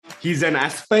He's an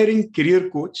aspiring career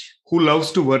coach who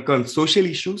loves to work on social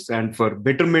issues and for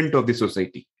betterment of the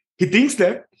society. He thinks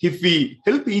that if we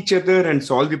help each other and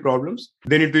solve the problems,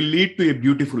 then it will lead to a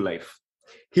beautiful life.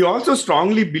 He also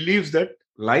strongly believes that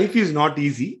life is not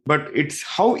easy, but it's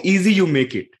how easy you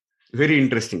make it. Very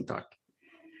interesting thought.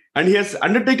 And he has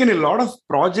undertaken a lot of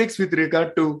projects with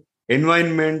regard to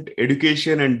environment,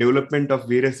 education, and development of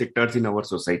various sectors in our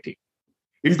society.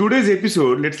 In today's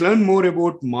episode, let's learn more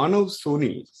about Manav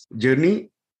Sony's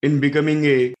journey in becoming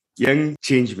a young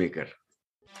change maker.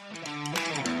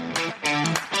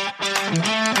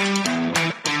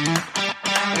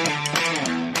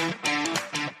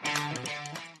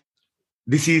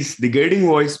 This is the Guiding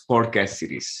Voice podcast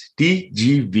series,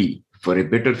 TGV, for a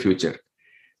better future.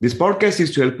 This podcast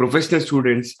is to help professional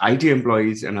students, IT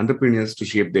employees, and entrepreneurs to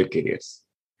shape their careers.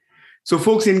 So,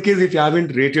 folks, in case if you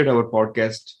haven't rated our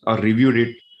podcast or reviewed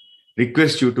it,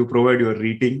 request you to provide your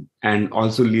rating and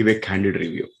also leave a candid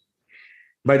review.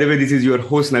 By the way, this is your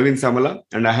host, Naveen Samala,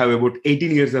 and I have about 18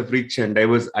 years of rich and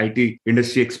diverse IT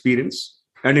industry experience.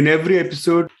 And in every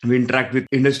episode, we interact with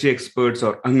industry experts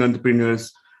or young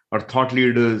entrepreneurs or thought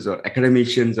leaders or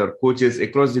academicians or coaches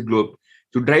across the globe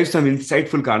to drive some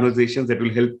insightful conversations that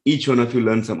will help each one of you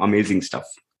learn some amazing stuff.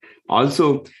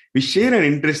 Also, we share an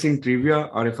interesting trivia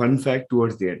or a fun fact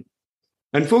towards the end.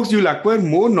 And folks, you'll acquire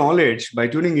more knowledge by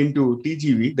tuning into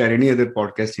TGV than any other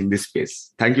podcast in this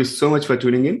space. Thank you so much for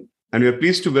tuning in. And we are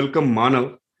pleased to welcome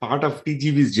Manav, part of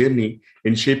TGV's journey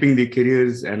in shaping the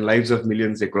careers and lives of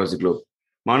millions across the globe.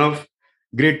 Manav,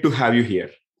 great to have you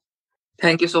here.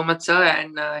 Thank you so much, sir.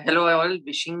 And hello, all.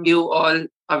 Wishing you all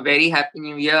a very happy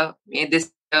new year. May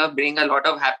this year bring a lot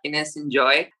of happiness and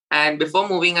joy. And before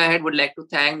moving ahead, would like to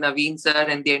thank Naveen, sir,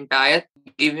 and the entire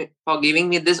for giving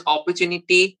me this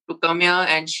opportunity to come here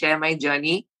and share my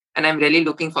journey. And I'm really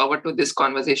looking forward to this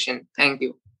conversation. Thank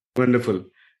you. Wonderful.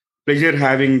 Pleasure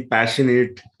having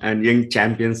passionate and young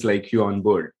champions like you on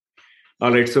board.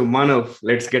 All right. So, Manav,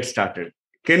 let's get started.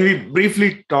 Can we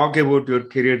briefly talk about your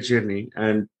career journey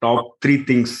and top 3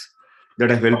 things that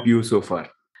have helped you so far?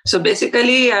 So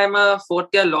basically, I'm a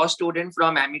 4th-year law student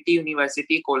from Amity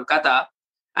University, Kolkata.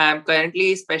 I'm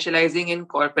currently specializing in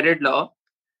corporate law.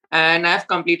 And I've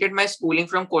completed my schooling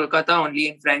from Kolkata only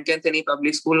in Frank Anthony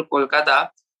Public School, Kolkata.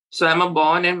 So I'm a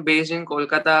born and based in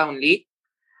Kolkata only.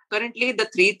 Currently, the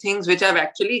 3 things which have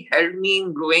actually helped me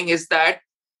in growing is that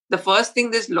the first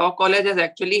thing, this law college has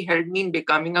actually helped me in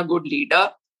becoming a good leader.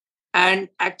 And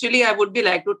actually, I would be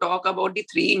like to talk about the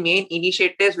 3 main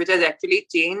initiatives which has actually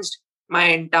changed my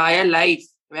entire life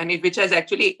and which has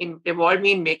actually evolved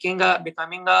me in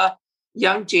becoming a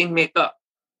young change maker.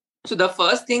 So the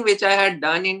first thing which I had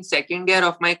done in 2nd year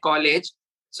of my college,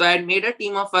 so I had made a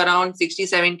team of around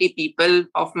 60-70 people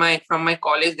from my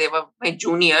college. They were my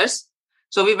juniors.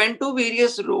 So we went to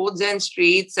various roads and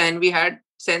streets and we had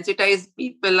sensitized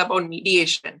people about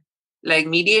mediation. Like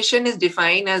mediation is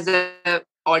defined as a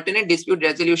alternate dispute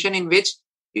resolution in which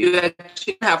you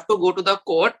actually have to go to the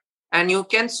court and you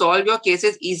can solve your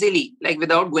cases easily, like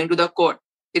without going to the court.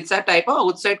 It's a type of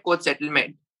outside court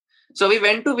settlement. So we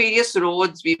went to various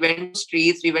roads, we went to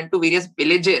streets, we went to various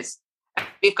villages.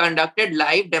 We conducted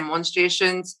live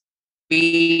demonstrations.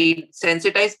 We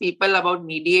sensitized people about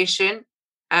mediation.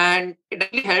 And it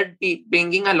really helped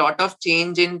bringing a lot of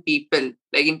change in people,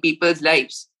 like in people's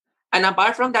lives. And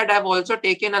apart from that, I've also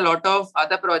taken a lot of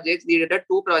other projects. These are the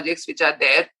 2 projects which are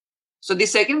there. So the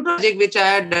second project which I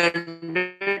had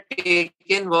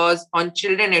undertaken was on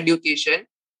children education.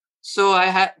 So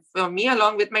for me,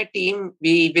 along with my team,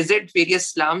 we visit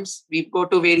various slums. We go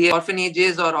to various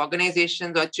orphanages or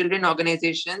organizations or children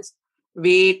organizations.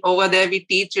 Over there, we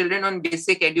teach children on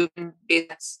basic education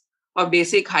or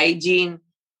basic hygiene,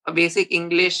 or basic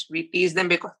English. We teach them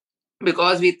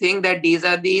because we think that these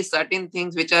are the certain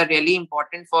things which are really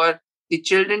important for the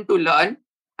children to learn.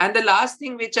 And the last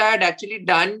thing which I had actually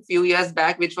done a few years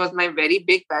back, which was my very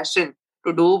big passion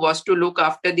to do, was to look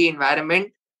after the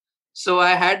environment. So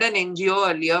I had an NGO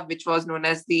earlier, which was known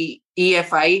as the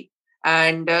EFI.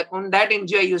 And on that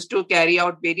NGO, I used to carry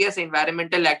out various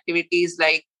environmental activities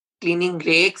like cleaning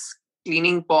lakes,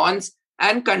 cleaning ponds,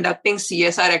 and conducting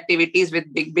CSR activities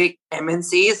with big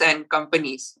MNCs and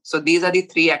companies. So these are the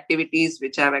 3 activities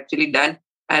which I have actually done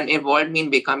and involved me in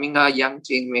becoming a young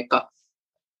change maker.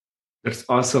 That's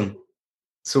awesome.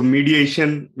 So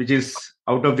mediation, which is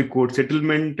out of the court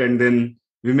settlement, and then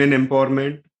women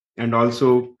empowerment, and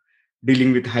also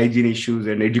dealing with hygiene issues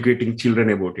and educating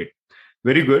children about it.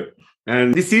 Very good.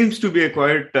 And this seems to be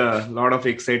quite a lot of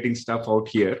exciting stuff out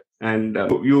here. And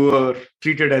you are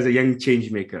treated as a young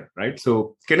change maker, right?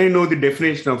 So can I know the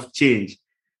definition of change?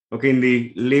 Okay, in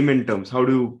the layman terms, how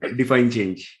do you define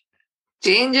change?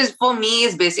 Change is for me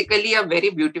is basically a very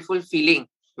beautiful feeling,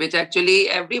 which actually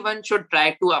everyone should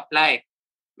try to apply.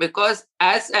 Because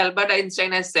as Albert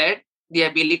Einstein has said, the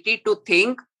ability to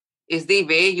think is the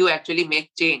way you actually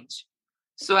make change.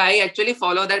 So I actually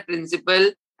follow that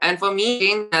principle. And for me,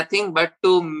 change nothing but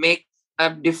to make a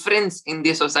difference in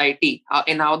the society,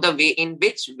 in how the way, in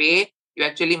which way you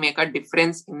actually make a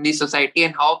difference in the society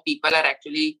and how people are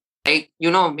actually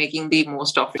making the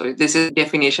most of it. So this is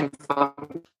definition for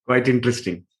me. Quite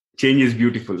interesting. Change is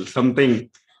beautiful. Something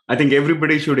I think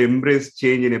everybody should embrace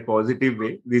change in a positive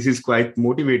way. This is quite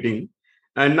motivating.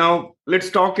 And now let's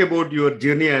talk about your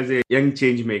journey as a young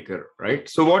change maker, right?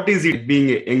 So, what is it being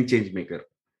a young change maker?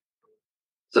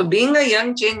 So being a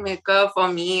young change maker for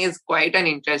me is quite an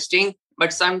interesting,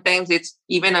 but sometimes it's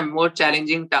even a more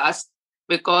challenging task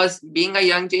because being a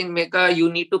young change maker,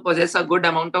 you need to possess a good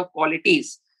amount of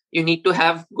qualities. You need to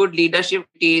have good leadership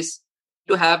qualities,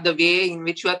 to have the way in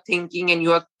which you are thinking and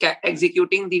you are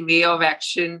executing the way of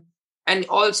action. And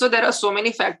also there are so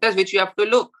many factors which you have to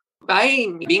look. By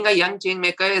being a young change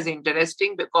maker is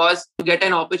interesting because you get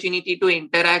an opportunity to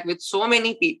interact with so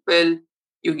many people,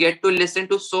 you get to listen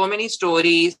to so many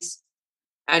stories,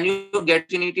 and you get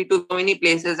opportunity to so many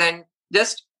places and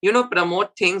just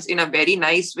promote things in a very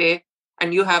nice way,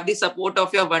 and you have the support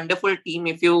of your wonderful team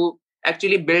if you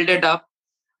actually build it up.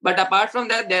 But apart from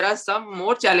that, there are some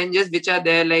more challenges which are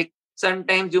there, like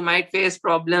sometimes you might face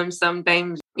problems,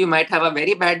 sometimes you might have a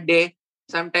very bad day,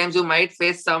 sometimes you might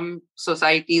face some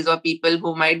societies or people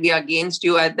who might be against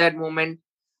you at that moment,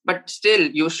 but still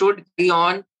you should carry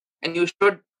on, and you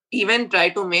should even try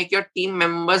to make your team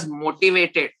members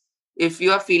motivated. If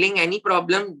you are feeling any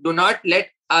problem, do not let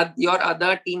your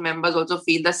other team members also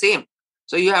feel the same.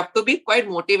 So you have to be quite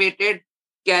motivated,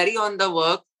 carry on the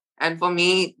work. And for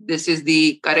me, this is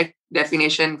the correct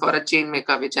definition for a chain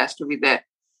maker, which has to be there.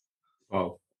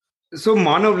 Wow. So,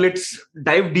 Manav, let's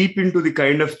dive deep into the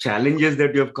kind of challenges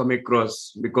that you have come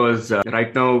across because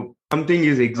right now something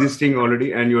is existing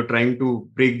already and you're trying to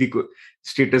break the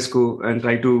status quo and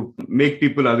try to make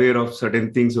people aware of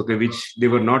certain things, okay, which they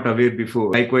were not aware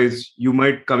before. Likewise, you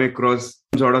might come across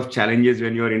some sort of challenges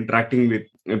when you're interacting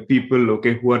with people,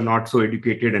 okay, who are not so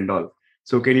educated and all.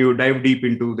 So, can you dive deep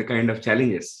into the kind of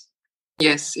challenges?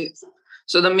 Yes, yes.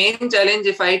 So the main challenge,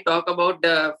 if I talk about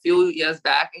a few years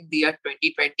back in the year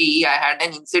 2020, I had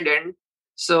an incident.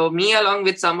 So me along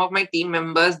with some of my team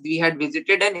members, we had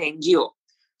visited an NGO.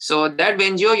 So that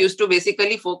NGO used to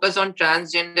basically focus on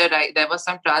transgender. Right? There was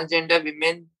some transgender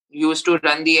women used to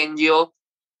run the NGO,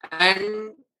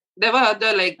 and there were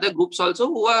other like the groups also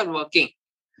who are working.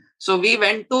 So we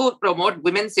went to promote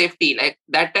women's safety. Like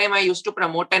that time, I used to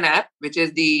promote an app, which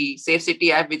is the Safe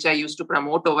City app, which I used to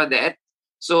promote over there.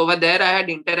 So over there, I had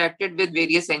interacted with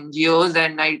various NGOs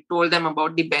and I told them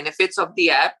about the benefits of the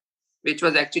app, which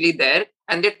was actually there.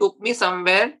 And they took me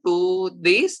somewhere to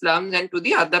the slums and to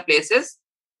the other places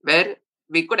where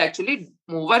we could actually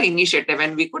move our initiative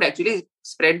and we could actually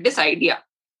spread this idea.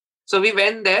 So we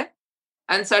went there,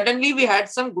 and suddenly we had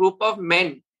some group of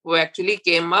men who actually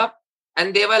came up,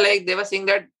 and they were saying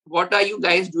that, what are you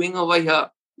guys doing over here?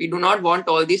 We do not want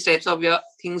all these types of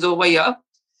things over here.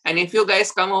 And if you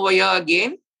guys come over here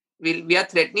again, we are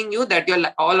threatening you that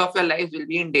all of your lives will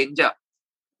be in danger.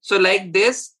 So like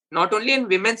this, not only in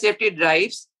women's safety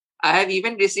drives, I have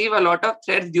even received a lot of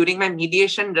threats during my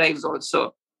mediation drives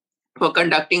also for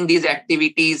conducting these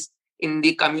activities in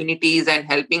the communities and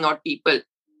helping out people.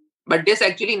 But this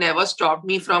actually never stopped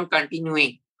me from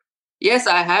continuing. Yes,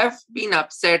 I have been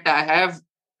upset. I have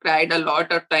cried a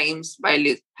lot of times while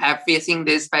have facing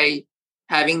this, by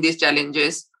having these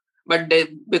challenges. But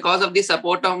because of the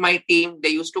support of my team, they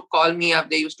used to call me up.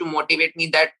 They used to motivate me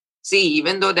that, see,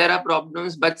 even though there are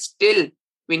problems, but still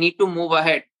we need to move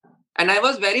ahead. And I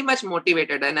was very much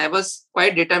motivated, and I was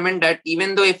quite determined that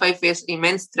even though if I face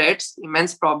immense threats,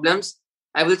 immense problems,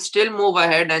 I will still move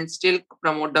ahead and still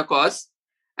promote the cause.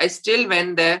 I still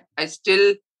went there. I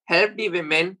still helped the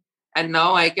women. And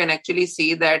now I can actually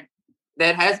see that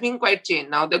there has been quite change.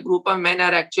 Now the group of men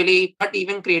are actually not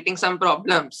even creating some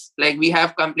problems. Like we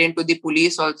have complained to the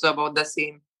police also about the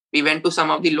same. We went to some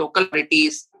of the local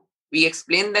authorities. We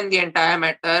explained them the entire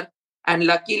matter. And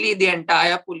luckily the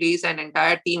entire police and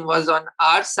entire team was on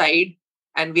our side.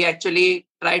 And we actually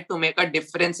tried to make a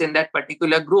difference in that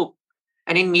particular group.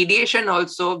 And in mediation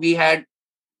also, we had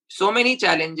so many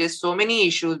challenges, so many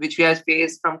issues which we have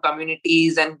faced from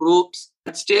communities and groups.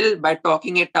 But still, by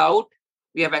talking it out,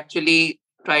 we have actually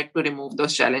tried to remove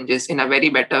those challenges in a very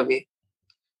better way.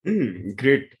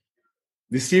 Great.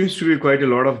 This seems to be quite a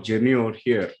lot of journey over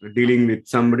here, dealing with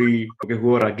somebody, okay,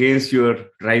 who are against your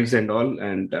drives and all.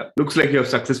 And looks like you have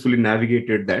successfully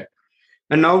navigated that.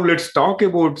 And now let's talk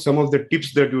about some of the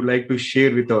tips that you like to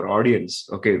share with our audience,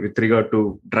 okay, with regard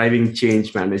to driving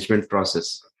change management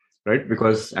process, right?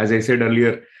 Because as I said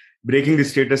earlier, breaking the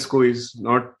status quo is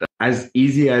not as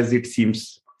easy as it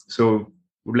seems. So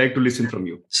would like to listen from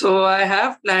you. So I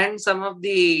have planned some of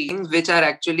the things which are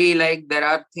actually like there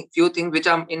are few things which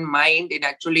are in mind in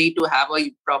actually to have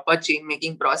a proper change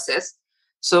making process.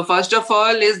 So first of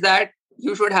all is that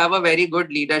you should have a very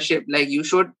good leadership. Like you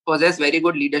should possess very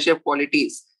good leadership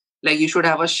qualities. Like you should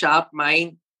have a sharp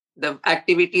mind, the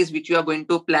activities which you are going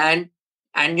to plan,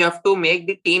 and you have to make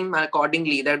the team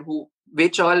accordingly that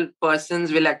which all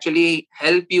persons will actually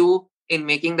help you in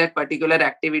making that particular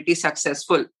activity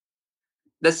successful.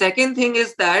 The second thing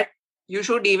is that you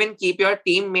should even keep your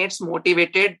teammates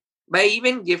motivated by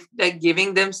even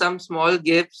giving them some small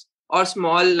gifts or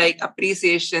small like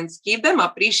appreciations. Keep them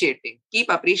appreciating. Keep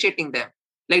appreciating them.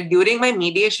 Like during my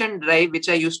mediation drive, which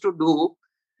I used to do.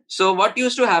 So what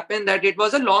used to happen that it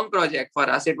was a long project for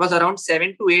us. It was around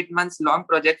 7 to 8 months long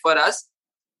project for us.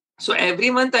 So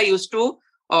every month I used to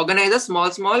organize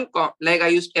a like I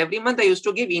used every month I used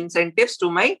to give incentives to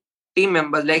my team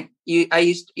members. Like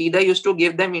either used to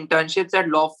give them internships at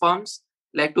law firms,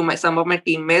 like to some of my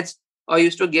teammates, or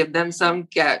used to give them some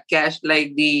cash,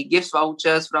 like the gifts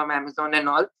vouchers from Amazon and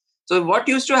all. So what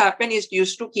used to happen is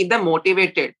used to keep them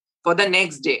motivated for the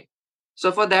next day.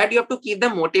 So for that you have to keep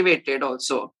them motivated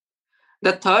also.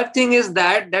 The third thing is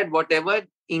that whatever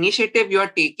initiative you are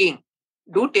taking,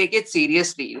 do take it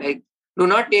seriously. Like do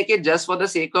not take it just for the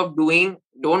sake of doing.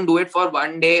 Don't do it for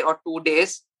 1 day or 2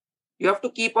 days. You have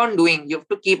to keep on doing. You have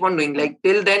to keep on doing. Like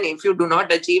till then, if you do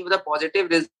not achieve the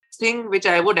positive thing, which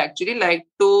I would actually like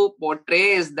to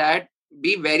portray is that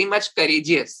be very much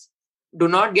courageous. Do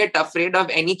not get afraid of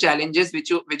any challenges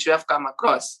which you have come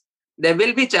across. There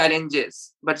will be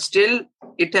challenges, but still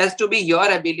it has to be your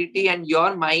ability and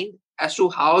your mind as to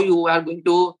how you are going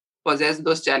to possess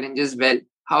those challenges well,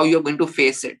 how you're going to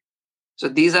face it. So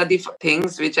these are the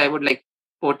things which I would like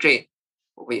portray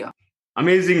over here.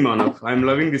 Amazing, Manav. I'm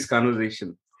loving this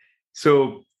conversation.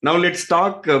 So now let's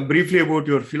talk briefly about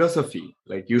your philosophy.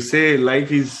 Like you say,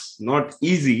 life is not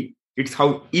easy. It's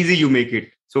how easy you make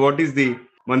it. So what is the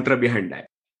mantra behind that?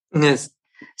 Yes.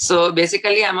 So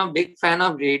basically, I'm a big fan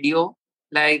of radio.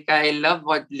 Like I love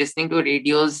listening to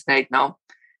radios right now.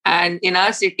 And in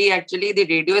our city, actually, the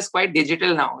radio is quite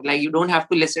digital now. Like you don't have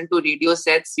to listen to radio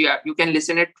sets. You can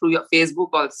listen it through your Facebook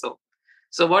also.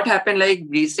 So what happened like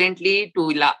recently,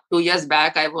 2 years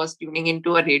back, I was tuning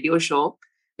into a radio show,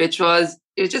 which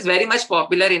is very much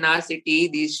popular in our city.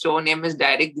 The show name is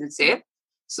Direct Dilse.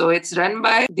 So it's run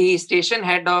by the station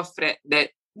head of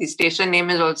the station name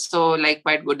is also like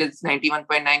quite good. It's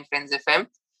 91.9 Friends FM.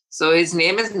 So his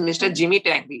name is Mr. Jimmy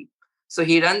Tangley. So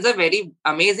he runs a very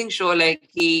amazing show. Like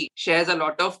he shares a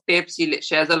lot of tips. He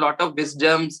shares a lot of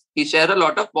wisdoms. He shares a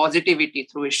lot of positivity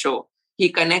through his show. He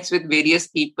connects with various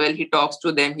people. He talks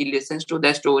to them. He listens to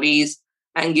their stories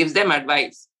and gives them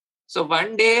advice. So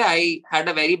one day I had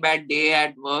a very bad day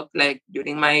at work, like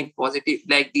during my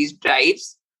like these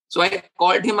drives. So I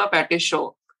called him up at his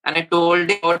show and I told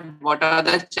him what are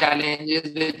the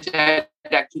challenges which I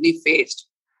had actually faced.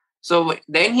 So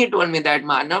then he told me that,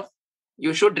 Manav,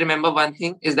 you should remember one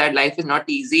thing is that life is not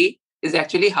easy, is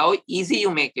actually how easy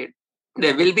you make it.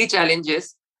 There will be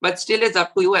challenges, but still it's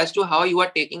up to you as to how you are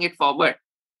taking it forward.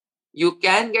 You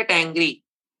can get angry.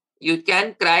 You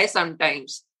can cry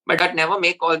sometimes, but never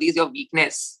make all these your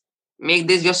weakness. Make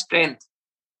this your strength.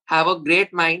 Have a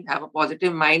great mind, have a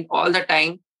positive mind all the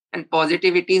time. And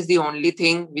positivity is the only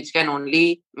thing which can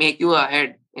only make you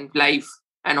ahead in life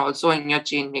and also in your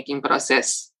change making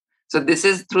process. So this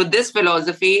is through this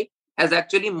philosophy has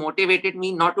actually motivated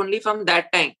me not only from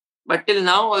that time, but till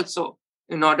now also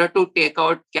in order to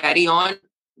carry on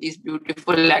these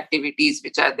beautiful activities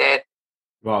which are there.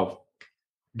 Wow.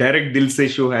 Direct Dilse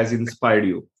show has inspired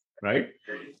you, right?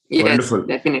 Yes, wonderful.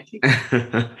 Definitely.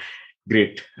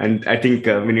 Great. And I think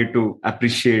we need to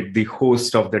appreciate the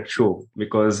host of that show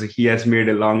because he has made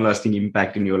a long lasting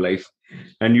impact in your life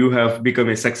and you have become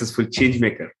a successful change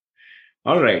maker.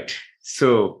 All right.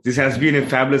 So this has been a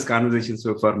fabulous conversation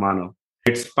so far, Mano.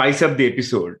 Let's spice up the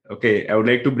episode. Okay. I would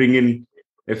like to bring in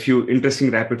a few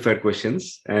interesting rapid fire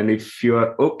questions. And if you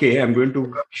are okay, I'm going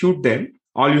to shoot them.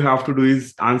 All you have to do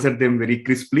is answer them very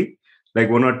crisply, like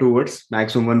 1 or 2 words,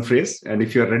 maximum 1 phrase. And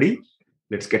if you're ready,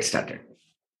 let's get started.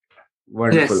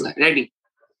 Wonderful. Yes, ready.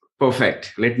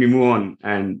 Perfect. Let me move on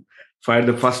and fire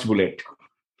the first bullet.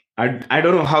 I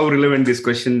don't know how relevant this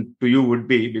question to you would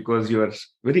be because you are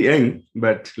very young,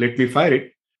 but let me fire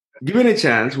it. Given a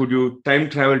chance, would you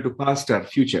time travel to past or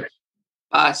future?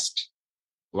 Past.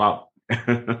 Wow.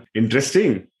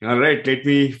 Interesting. All right, let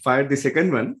me fire the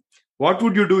second one. What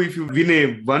would you do if you win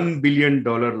a $1 billion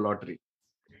lottery?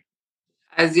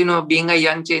 As you know, being a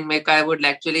young change maker, I would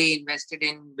actually invested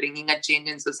in bringing a change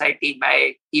in society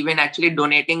by even actually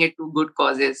donating it to good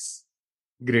causes.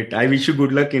 Great. I wish you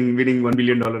good luck in winning $1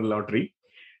 billion lottery.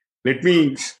 Let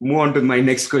me move on to my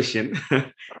next question.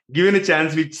 Given a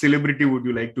chance, which celebrity would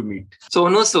you like to meet?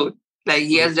 Sonu Sood, like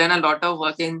he has done a lot of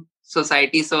work in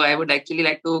society, so I would actually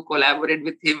like to collaborate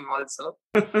with him also.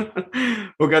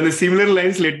 Okay, on the similar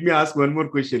lines, let me ask one more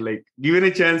question. Like, given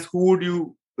a chance, who would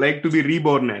you like to be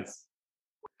reborn as?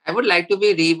 I would like to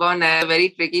be reborn as a very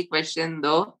tricky question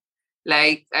though.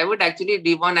 Like I would actually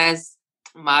reborn as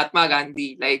Mahatma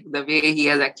Gandhi, like the way he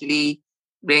has actually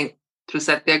bring through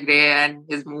Satyagraha and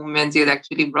his movements, he has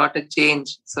actually brought a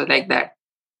change. So like that.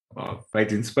 Wow,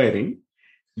 quite inspiring.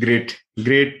 Great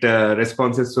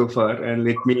responses so far. And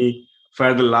let me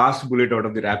fire the last bullet out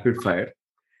of the rapid fire.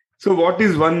 So, what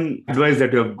is one advice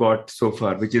that you have got so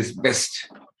far, which is best?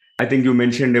 I think you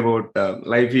mentioned about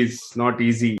life is not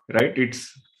easy, right?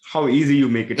 It's how easy you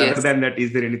make it. Yes. Other than that,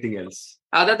 is there anything else?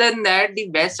 Other than that, the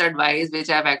best advice which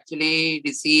I've actually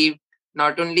received,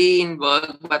 not only in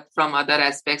work, but from other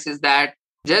aspects, is that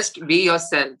just be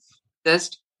yourself.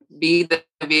 Just be the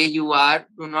way you are.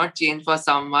 Do not change for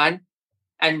someone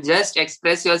and just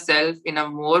express yourself in a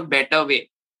more better way.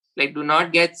 Like, do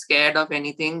not get scared of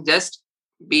anything. Just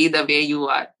be the way you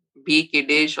are. Be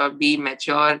kiddish or be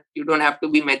mature. You don't have to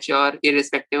be mature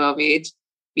irrespective of age.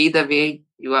 Be the way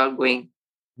you are going.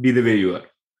 Be the way you are.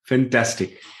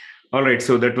 Fantastic. All right.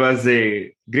 So that was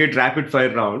a great rapid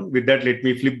fire round. With that, let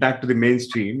me flip back to the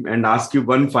mainstream and ask you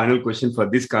one final question for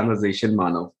this conversation,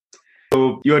 Manav.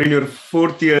 So you are in your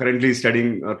fourth year currently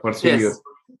studying or pursuing your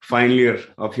final year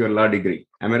of your law degree.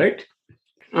 Am I right?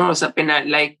 No, Sapina,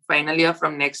 like final year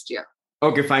from next year.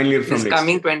 Okay, final year from It's next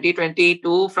coming year.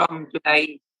 2022 from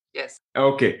July. Yes.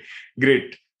 Okay,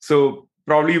 great. So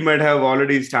probably you might have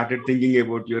already started thinking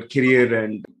about your career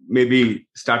and maybe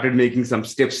started making some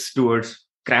steps towards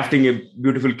crafting a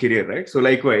beautiful career, right? So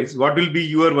likewise, what will be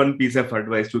your one piece of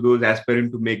advice to those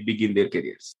aspiring to make big in their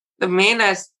careers? The main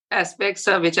aspects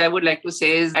which I would like to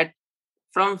say is that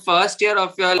from first year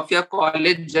of your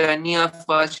college journey or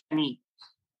first journey,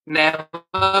 never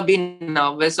be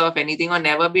nervous of anything or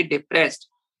never be depressed,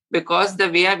 because the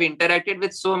way I've interacted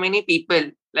with so many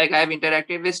people, like I've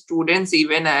interacted with students,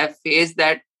 even I have faced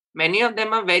that many of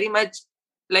them are very much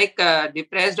like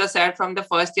depressed or sad from the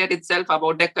first year itself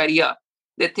about their career.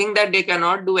 They think that they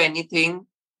cannot do anything.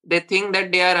 They think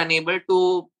that they are unable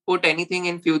to put anything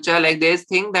in future. Like they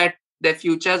think that their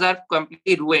futures are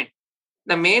completely ruined.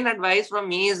 The main advice from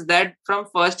me is that from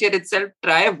first year itself,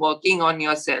 try working on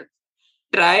yourself.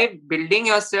 Try building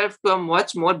yourself to a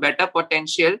much more better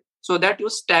potential so that you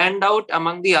stand out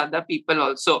among the other people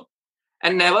also.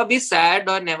 And never be sad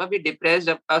or never be depressed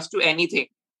as to anything.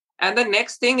 And the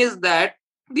next thing is that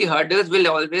the hurdles will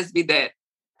always be there.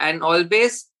 And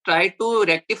always try to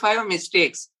rectify your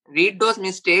mistakes. Read those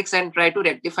mistakes and try to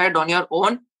rectify it on your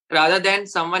own, rather than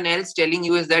someone else telling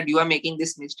you is that you are making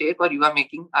this mistake or you are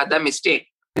making other mistake.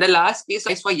 And the last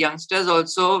piece for youngsters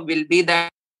also will be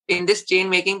that in this chain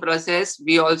making process,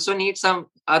 we also need some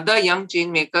other young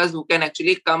change makers who can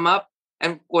actually come up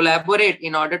and collaborate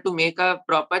in order to make a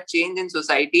proper change in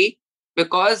society,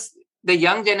 because the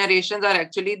young generations are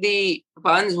actually the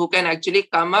ones who can actually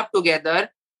come up together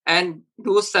and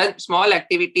do such small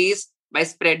activities by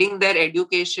spreading their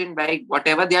education, by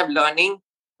whatever they have learning,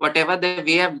 whatever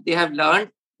they have learned,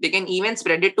 they can even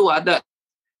spread it to others,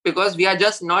 because we are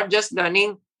just not just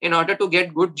learning in order to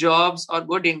get good jobs or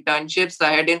good internships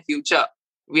ahead in future.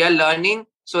 We are learning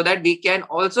so that we can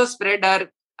also spread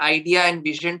our idea and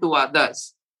vision to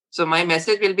others. So my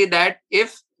message will be that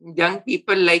if young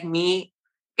people like me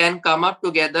can come up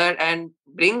together and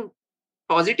bring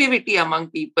positivity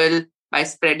among people by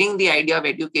spreading the idea of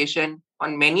education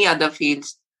on many other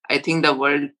fields, I think the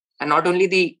world, and not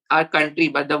only our country,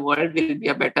 but the world will be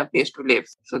a better place to live.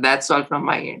 So that's all from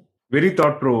my end. Very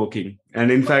thought provoking. And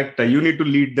in fact, you need to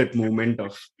lead that movement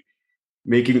of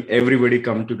making everybody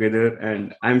come together.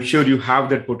 And I'm sure you have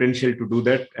that potential to do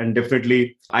that. And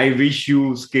definitely, I wish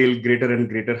you scale greater and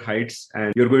greater heights.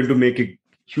 And you're going to make a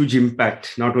huge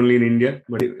impact, not only in India,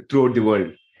 but throughout the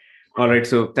world. All right.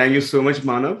 So thank you so much,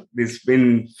 Manav. This has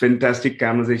been fantastic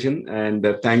conversation.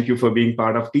 And thank you for being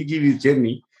part of TGV's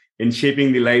journey in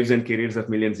shaping the lives and careers of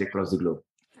millions across the globe.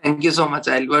 Thank you so much.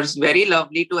 It was very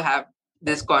lovely to have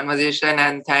this conversation.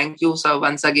 And thank you, sir,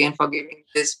 once again for giving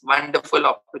this wonderful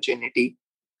opportunity.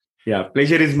 Yeah,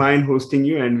 pleasure is mine hosting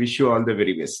you and wish you all the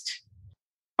very best.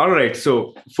 All right.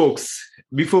 So, folks,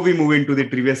 before we move into the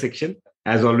trivia section,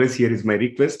 As always, here is my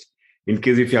request. In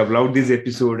case if you have loved this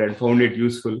episode and found it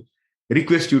useful,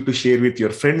 request you to share with your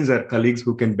friends or colleagues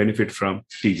who can benefit from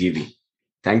TGV.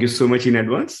 Thank you so much in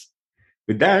advance.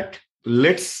 With that,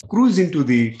 let's cruise into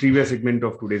the trivia segment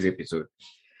of today's episode.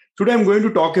 Today, I'm going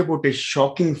to talk about a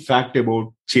shocking fact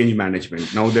about change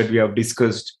management. Now that we have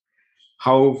discussed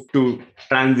how to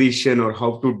transition or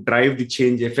how to drive the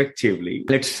change effectively,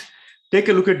 let's take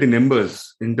a look at the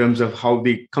numbers in terms of how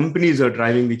the companies are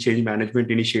driving the change management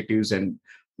initiatives and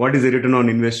what is the return on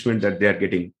investment that they are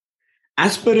getting.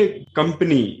 As per a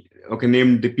company,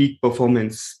 named the Peak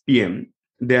Performance PM,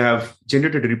 they have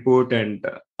generated a report, and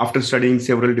after studying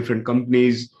several different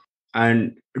companies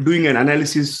and doing an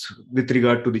analysis with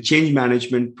regard to the change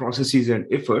management processes and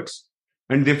efforts,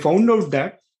 and they found out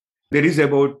that there is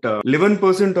about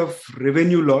 11% of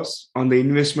revenue loss on the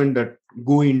investment that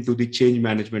go into the change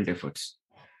management efforts.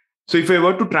 So if I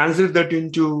were to translate that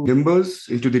into numbers,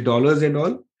 into the dollars and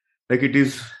all, like it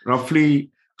is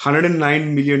roughly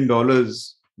 $109 million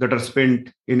that are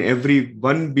spent in every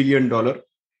 $1 billion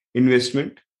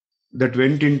investment that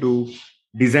went into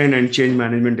design and change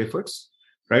management efforts,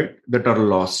 right? That are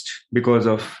lost because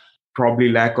of probably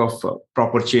lack of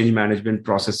proper change management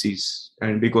processes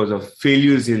and because of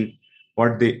failures in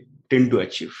what they tend to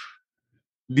achieve.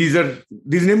 These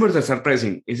numbers are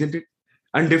surprising, isn't it?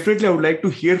 And definitely, I would like to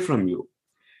hear from you.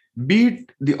 Be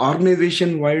it the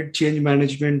organization-wide change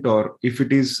management, or if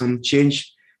it is some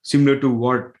change similar to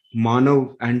what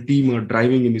Manav and team are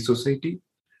driving in the society,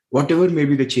 whatever may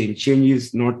be the change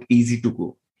is not easy to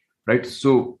go, right?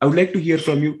 So I would like to hear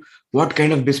from you what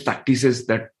kind of best practices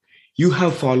that you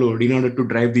have followed in order to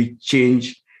drive the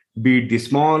change, be it the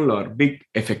small or big,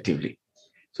 effectively.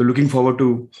 So looking forward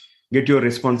to get your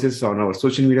responses on our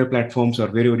social media platforms or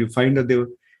wherever you find us.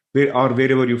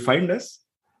 Wherever you find us.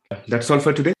 That's all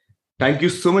for today. Thank you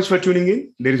so much for tuning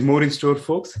in. There is more in store,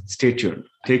 folks. Stay tuned.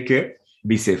 Take care.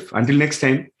 Be safe. Until next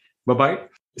time. Bye-bye.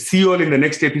 See you all in the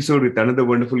next episode with another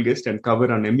wonderful guest and cover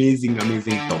an amazing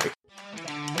topic.